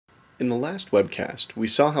In the last webcast, we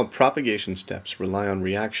saw how propagation steps rely on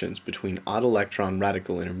reactions between odd electron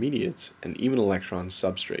radical intermediates and even electron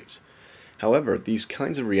substrates. However, these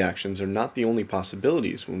kinds of reactions are not the only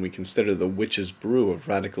possibilities when we consider the witch's brew of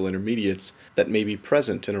radical intermediates that may be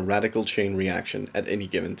present in a radical chain reaction at any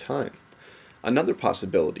given time. Another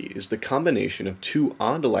possibility is the combination of two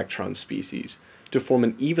odd electron species to form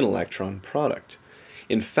an even electron product.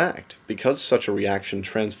 In fact, because such a reaction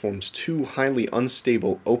transforms two highly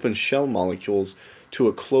unstable open shell molecules to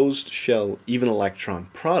a closed shell even electron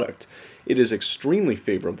product, it is extremely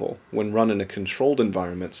favorable when run in a controlled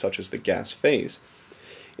environment such as the gas phase.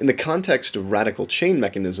 In the context of radical chain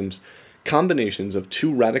mechanisms, combinations of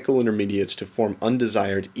two radical intermediates to form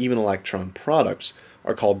undesired even electron products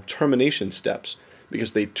are called termination steps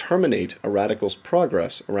because they terminate a radical's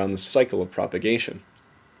progress around the cycle of propagation.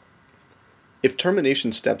 If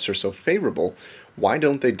termination steps are so favorable, why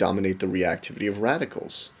don't they dominate the reactivity of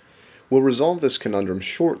radicals? We'll resolve this conundrum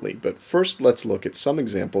shortly, but first let's look at some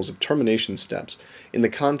examples of termination steps in the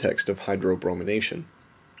context of hydrobromination.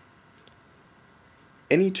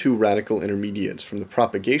 Any two radical intermediates from the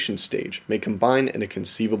propagation stage may combine in a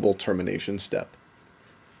conceivable termination step.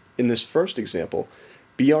 In this first example,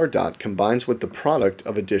 Br dot combines with the product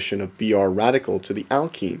of addition of Br radical to the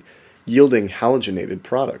alkene, yielding halogenated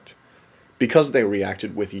product. Because they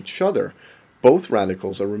reacted with each other, both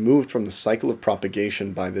radicals are removed from the cycle of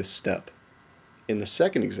propagation by this step. In the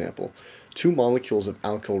second example, two molecules of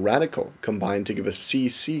alkyl radical combine to give a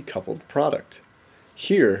C-C coupled product.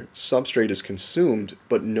 Here, substrate is consumed,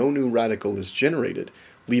 but no new radical is generated,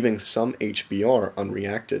 leaving some HBr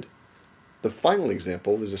unreacted. The final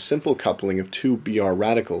example is a simple coupling of two Br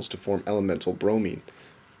radicals to form elemental bromine.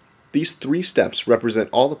 These three steps represent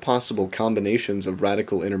all the possible combinations of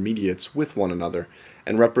radical intermediates with one another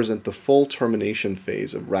and represent the full termination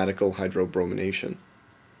phase of radical hydrobromination.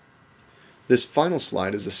 This final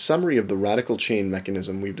slide is a summary of the radical chain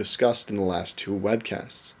mechanism we've discussed in the last two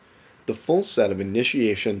webcasts. The full set of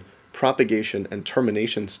initiation, propagation, and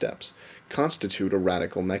termination steps constitute a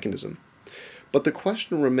radical mechanism. But the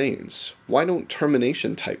question remains, why don't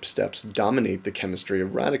termination type steps dominate the chemistry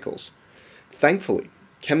of radicals? Thankfully,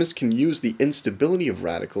 chemists can use the instability of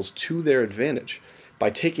radicals to their advantage by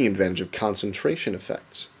taking advantage of concentration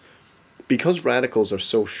effects. Because radicals are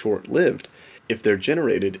so short-lived, if they're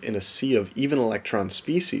generated in a sea of even electron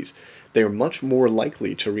species, they are much more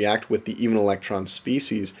likely to react with the even electron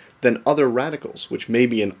species than other radicals, which may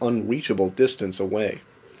be an unreachable distance away.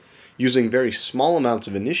 Using very small amounts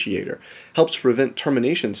of initiator helps prevent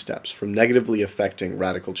termination steps from negatively affecting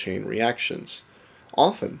radical chain reactions.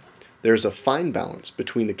 Often, there is a fine balance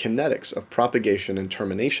between the kinetics of propagation and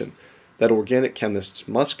termination that organic chemists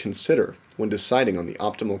must consider when deciding on the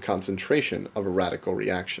optimal concentration of a radical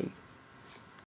reaction.